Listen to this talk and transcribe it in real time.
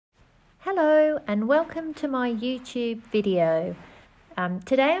Hello and welcome to my YouTube video.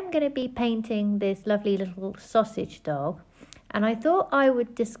 Today I'm going to be painting this lovely little sausage dog, and I thought I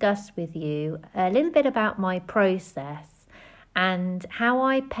would discuss with you a little bit about my process and how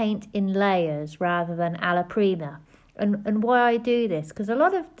I paint in layers rather than alla prima, and why I do this, because a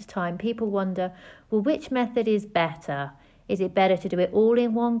lot of the time people wonder, well, which method is better? Is it better to do it all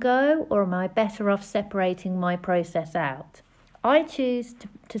in one go, or am I better off separating my process out? I choose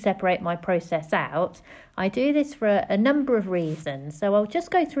to separate my process out. I do this for a number of reasons. So I'll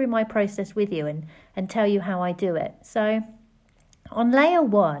just go through my process with you and tell you how I do it. So on layer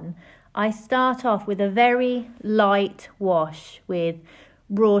 1, I start off with a very light wash with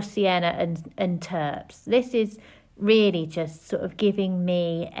raw sienna and turps. This is really just sort of giving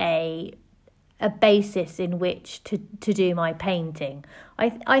me a basis in which to do my painting.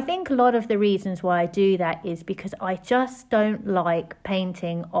 I think a lot of the reasons why I do that is because I just don't like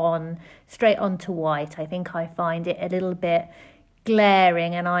painting straight onto white. I think I find it a little bit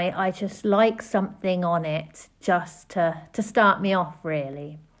glaring, and I just like something on it just to start me off,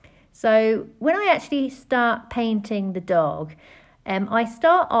 really. So when I actually start painting the dog, I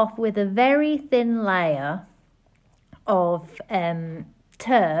start off with a very thin layer of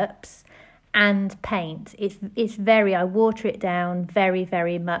turps and paint. I water it down very,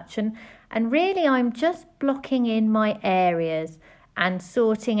 very much, and really I'm just blocking in my areas and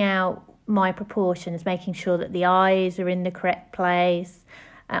sorting out my proportions, making sure that the eyes are in the correct place.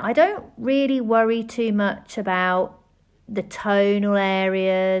 I don't really worry too much about the tonal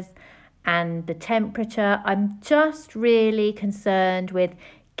areas and the temperature. I'm just really concerned with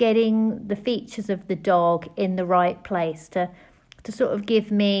getting the features of the dog in the right place to sort of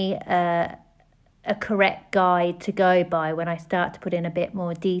give me a correct guide to go by when I start to put in a bit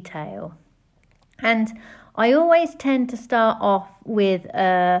more detail. And I always tend to start off with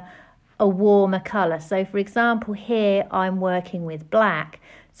a warmer colour. So for example, here I'm working with black.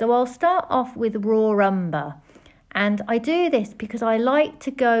 So I'll start off with raw umber. And I do this because I like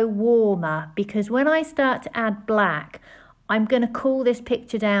to go warmer, because when I start to add black, I'm going to cool this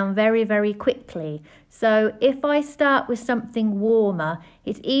picture down very, very quickly. So if I start with something warmer,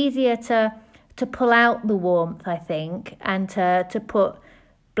 it's easier to pull out the warmth, I think, and to put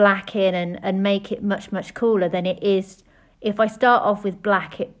black in and make it much, much cooler than it is. If I start off with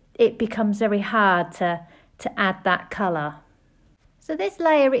black, it becomes very hard to add that colour. So this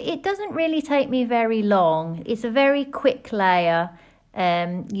layer, it doesn't really take me very long. It's a very quick layer.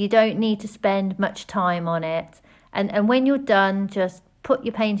 You don't need to spend much time on it. And when you're done, just put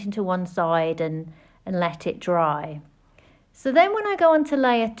your painting to one side and let it dry. So then when I go on to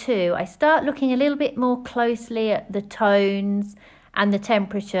layer 2, I start looking a little bit more closely at the tones and the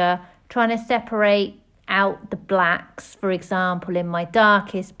temperature, trying to separate out the blacks. For example, in my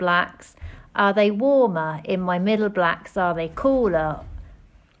darkest blacks, are they warmer? In my middle blacks, are they cooler?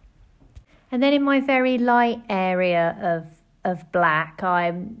 And then in my very light area of black,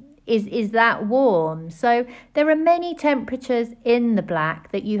 is that warm? So there are many temperatures in the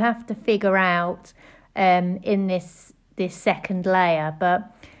black that you have to figure out in this second layer,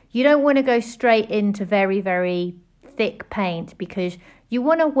 but you don't want to go straight into very, very thick paint, because you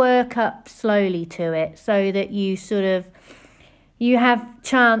want to work up slowly to it so that you have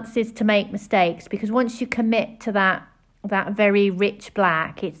chances to make mistakes, because once you commit to that very rich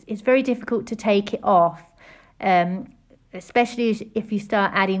black, it's very difficult to take it off. Especially if you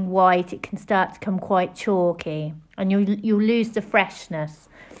start adding white, it can start to become quite chalky, and you'll lose the freshness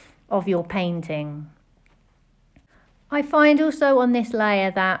of your painting. I find also on this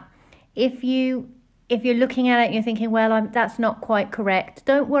layer that if you're looking at it and you're thinking, well, that's not quite correct,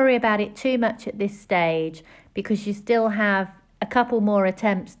 don't worry about it too much at this stage, because you still have a couple more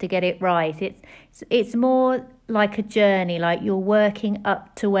attempts to get it right. It's more like a journey, like you're working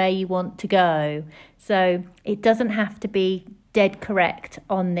up to where you want to go. So it doesn't have to be dead correct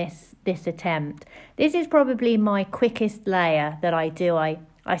on this attempt. This is probably my quickest layer that I do. I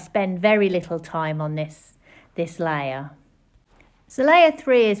spend very little time on this layer. So layer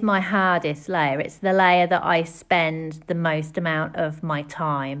 3 is my hardest layer. It's the layer that I spend the most amount of my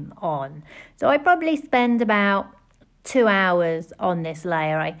time on. So I probably spend about 2 hours on this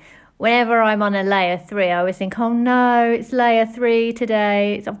layer. Whenever I'm on a layer 3, I always think, oh no, it's layer 3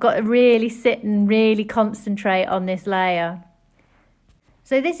 today. I've got to really sit and really concentrate on this layer.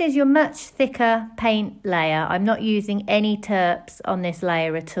 So this is your much thicker paint layer. I'm not using any turps on this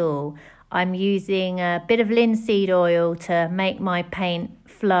layer at all. I'm using a bit of linseed oil to make my paint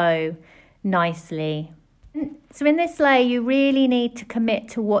flow nicely. So in this layer, you really need to commit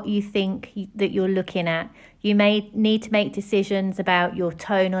to what you think that you're looking at. you may need to make decisions about your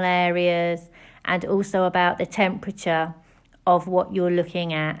tonal areas and also about the temperature of what you're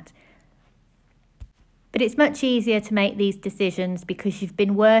looking at. But it's much easier to make these decisions because you've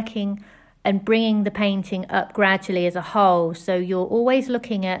been working and bringing the painting up gradually as a whole. So you're always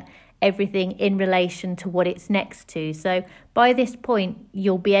looking at everything in relation to what it's next to. So by this point,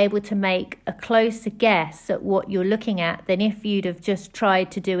 you'll be able to make a closer guess at what you're looking at than if you'd have just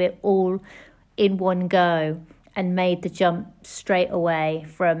tried to do it all in one go and made the jump straight away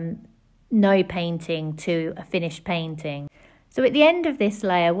from no painting to a finished painting. So at the end of this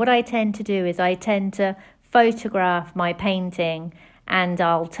layer, what I tend to do is I tend to photograph my painting, and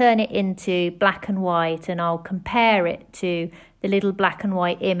I'll turn it into black and white, and I'll compare it to the little black and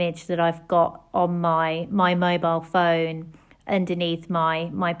white image that I've got on my mobile phone underneath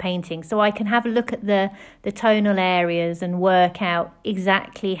my painting. So I can have a look at the tonal areas and work out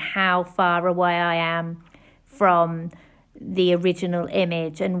exactly how far away I am from the original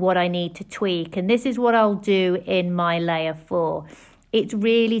image and what I need to tweak. And this is what I'll do in my layer 4. It's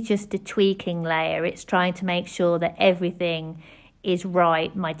really just a tweaking layer. It's trying to make sure that everything is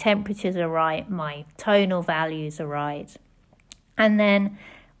right. My temperatures are right. My tonal values are right. And then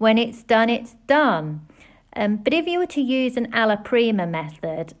when it's done, it's done. But if you were to use an alla prima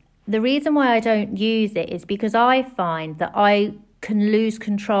method, the reason why I don't use it is because I find that I can lose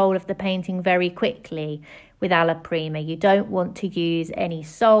control of the painting very quickly with alla prima. You don't want to use any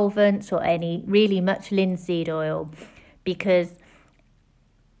solvents or any really much linseed oil, because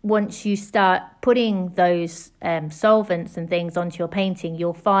once you start putting those solvents and things onto your painting,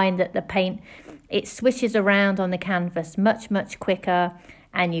 you'll find that the paint, it swishes around on the canvas much quicker,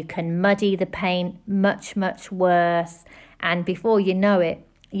 and you can muddy the paint much worse. And before you know it,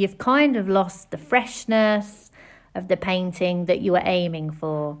 you've kind of lost the freshness of the painting that you were aiming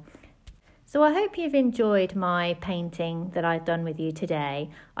for. So I hope you've enjoyed my painting that I've done with you today.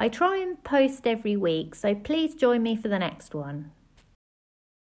 I try and post every week, so please join me for the next one.